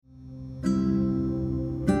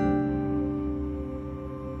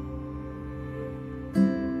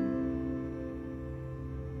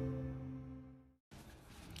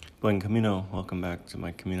Buen Camino. Welcome back to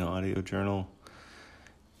my Camino audio journal.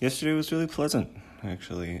 Yesterday was really pleasant,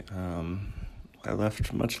 actually. I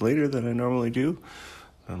left much later than I normally do.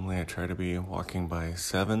 Normally I try to be walking by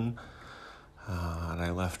 7, and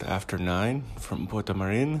I left after 9 from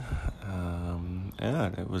Portamarin.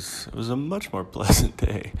 It was a much more pleasant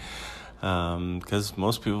day, because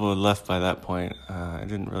most people had left by that point. I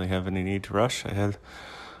didn't really have any need to rush. I had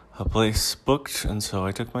a place booked, and so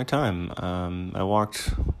I took my time. I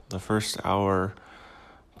walked the first hour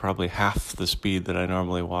probably half the speed that I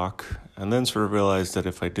normally walk, and then sort of realized that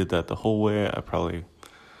if I did that the whole way, I probably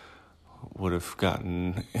would have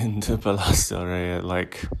gotten into Palas del Rey at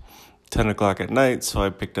like 10 o'clock at night, so I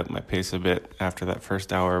picked up my pace a bit after that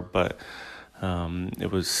first hour, but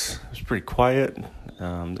it was pretty quiet.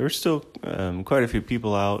 There were still quite a few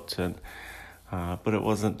people out, and but it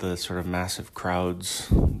wasn't the sort of massive crowds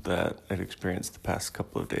that I'd experienced the past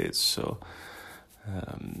couple of days, so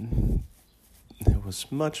it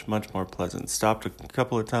was much, much more pleasant. Stopped a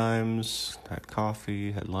couple of times, had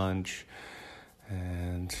coffee, had lunch,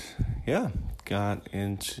 and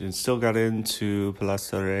still got into Palas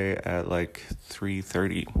del Rey at like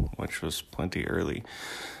 3:30, which was plenty early.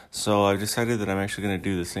 So I decided that I'm actually going to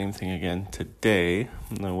do the same thing again today.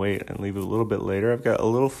 I'm going to wait and leave it a little bit later. I've got a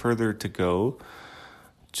little further to go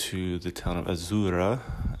to the town of Azura,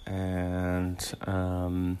 and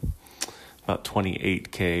about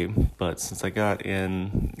 28K, but since I got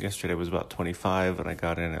in yesterday was about 25, and I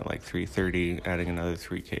got in at like 3:30, adding another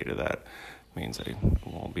 3K to that means I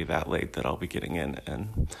won't be that late that I'll be getting in,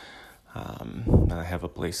 and I have a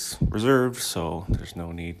place reserved, so there's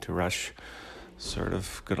no need to rush. Sort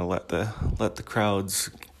of gonna let the crowds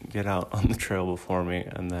get out on the trail before me,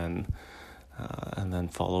 and then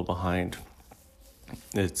follow behind.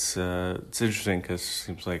 It's interesting because it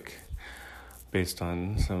seems like, based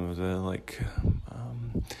on some of the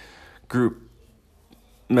group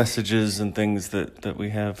messages and things that we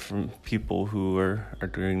have from people who are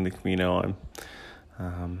doing the Camino,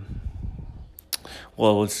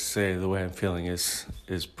 let's say the way I'm feeling is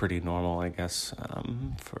pretty normal, I guess,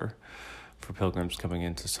 for pilgrims coming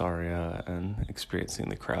into Sarria and experiencing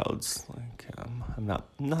the crowds. I'm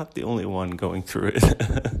not the only one going through it.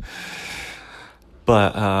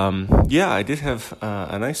 But I did have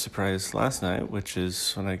a nice surprise last night, which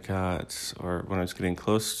is when I was getting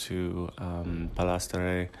close to Palas del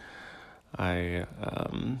Rey, I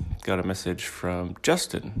got a message from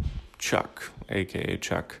Justin, Chuck, aka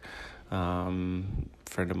Chuck, friend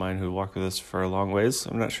of mine who walked with us for a long ways.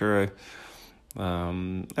 I'm not sure I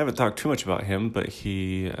haven't talked too much about him, but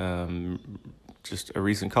he just a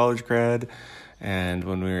recent college grad, and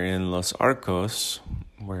when we were in Los Arcos,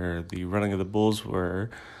 where the running of the bulls were,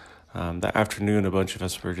 that afternoon a bunch of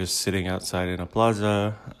us were just sitting outside in a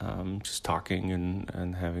plaza, just talking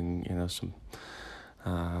and having some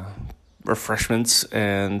refreshments,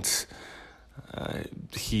 and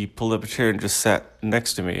he pulled up a chair and just sat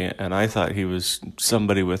next to me, and I thought he was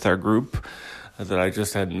somebody with our group that I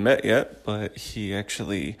just hadn't met yet, but he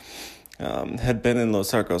actually had been in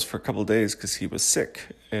Los Arcos for a couple of days because he was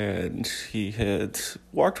sick, and he had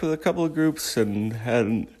walked with a couple of groups and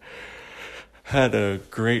hadn't had a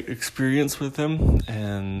great experience with them,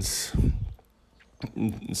 and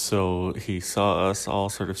so he saw us all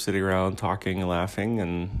sort of sitting around talking and laughing,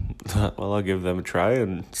 and thought, well, I'll give them a try,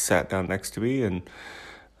 and sat down next to me, and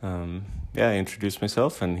I introduced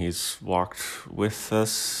myself, and he's walked with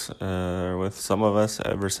us, with some of us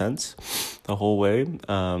ever since, the whole way.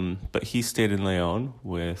 But he stayed in Leon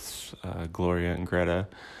with Gloria and Greta,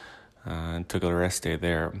 and took a rest day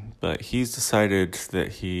there. But he's decided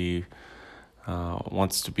that he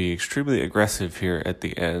wants to be extremely aggressive here at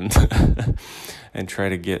the end and try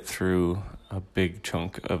to get through a big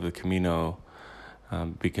chunk of the Camino,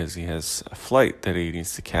 because he has a flight that he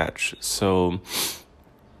needs to catch. So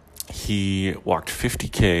he walked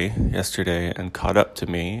 50K yesterday and caught up to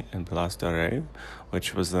me in Palas del Rey,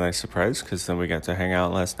 which was a nice surprise, because then we got to hang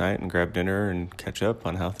out last night and grab dinner and catch up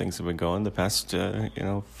on how things have been going the past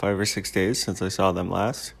 5 or 6 days since I saw them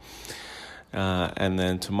last. And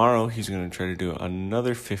then tomorrow he's going to try to do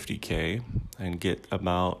another 50K and get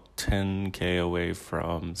about 10K away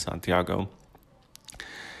from Santiago.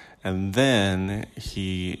 And then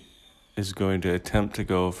he is going to attempt to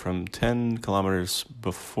go from 10 kilometers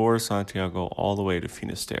before Santiago all the way to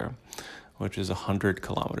Finisterre, which is 100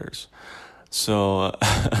 kilometers. So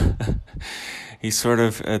he's sort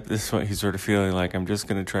of, at this point, he's sort of feeling like, I'm just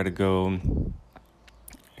going to try to go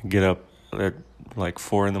get up at like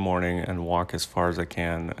 4 a.m. and walk as far as I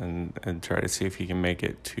can, and try to see if he can make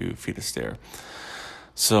it to Finisterre.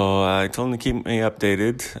 So I told him to keep me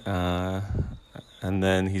updated, and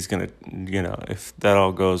then he's gonna, if that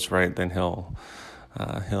all goes right, then he'll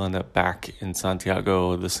end up back in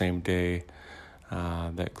Santiago the same day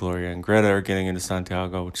that Gloria and Greta are getting into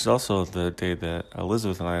Santiago, which is also the day that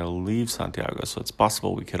Elizabeth and I will leave Santiago. So it's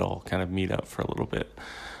possible we could all kind of meet up for a little bit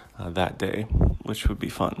that day, which would be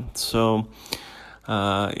fun. So,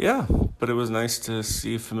 yeah, but it was nice to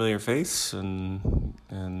see a familiar face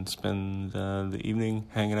and spend the evening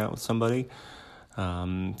hanging out with somebody,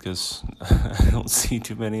 because I don't see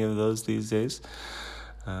too many of those these days.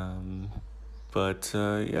 But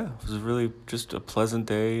yeah, it was really just a pleasant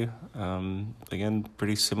day. Again,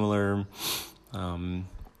 pretty similar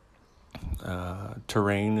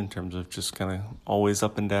terrain in terms of just kind of always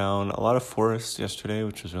up and down. A lot of forest yesterday,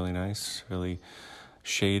 which was really nice, really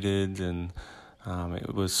shaded, and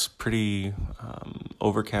it was pretty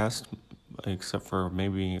overcast, except for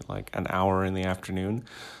maybe like an hour in the afternoon.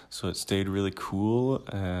 So it stayed really cool,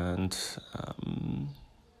 and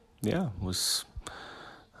yeah, it was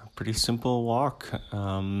pretty simple walk.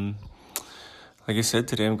 Like I said,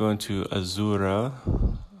 today I'm going to Azura,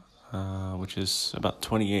 which is about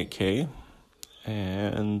 28K.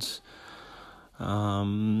 And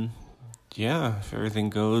yeah, if everything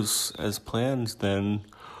goes as planned, then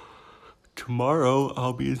tomorrow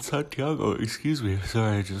I'll be in Santiago. Excuse me.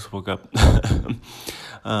 Sorry, I just woke up.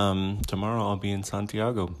 Tomorrow I'll be in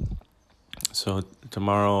Santiago. So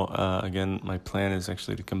tomorrow, again, my plan is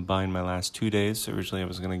actually to combine my last 2 days. Originally, I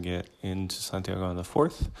was going to get into Santiago on the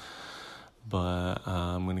 4th, but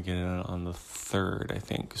I'm going to get in on the 3rd, I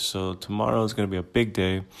think. So tomorrow is going to be a big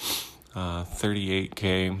day,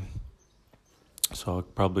 38K. So I'll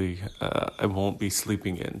probably, I won't be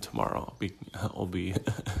sleeping in tomorrow. I'll be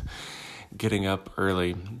getting up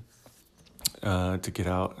early to get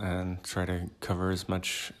out and try to cover as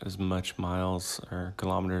much miles or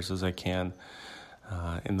kilometers as I can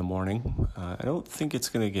in the morning. I don't think it's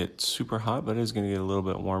going to get super hot, but it is going to get a little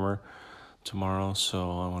bit warmer tomorrow,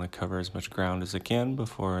 so I want to cover as much ground as I can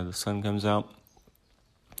before the sun comes out.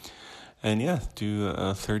 And yeah, do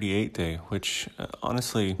a 38 day, which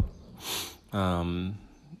honestly,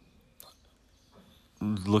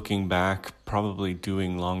 looking back, probably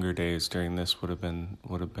doing longer days during this would have been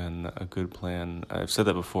a good plan. I've said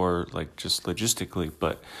that before, like just logistically,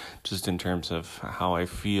 but just in terms of how I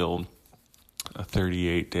feel, a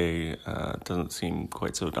 38 day doesn't seem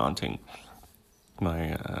quite so daunting.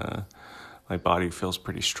 My body feels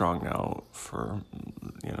pretty strong now for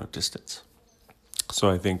distance, so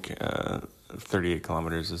I think 38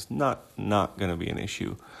 kilometers is not going to be an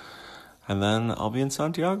issue. And then I'll be in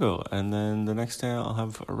Santiago, and then the next day I'll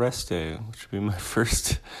have a rest day, which will be my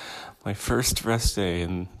first rest day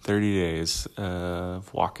in 30 days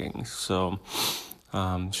of walking. So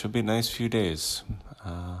should be a nice few days.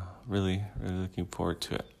 Really looking forward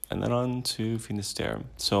to it. And then on to Finisterre.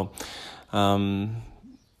 So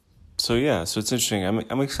yeah, so it's interesting.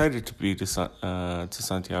 I'm excited to be to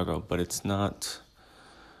Santiago, but it's not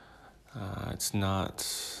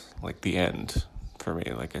like the end for me.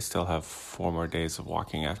 Like I still have 4 more days of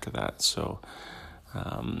walking after that, so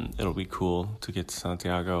it'll be cool to get to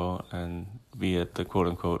Santiago and be at the quote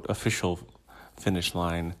unquote official finish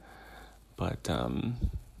line. But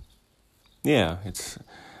yeah,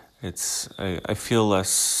 I feel less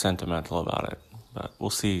sentimental about it, but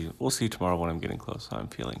we'll see tomorrow when I'm getting close how I'm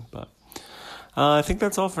feeling. But I think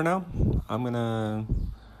that's all for now. I'm gonna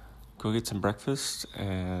go get some breakfast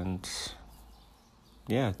and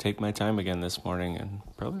yeah, take my time again this morning and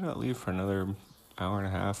probably not leave for another hour and a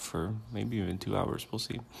half or maybe even 2 hours. We'll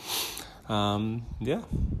see. Yeah,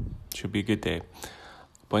 should be a good day.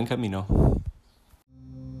 Buen camino.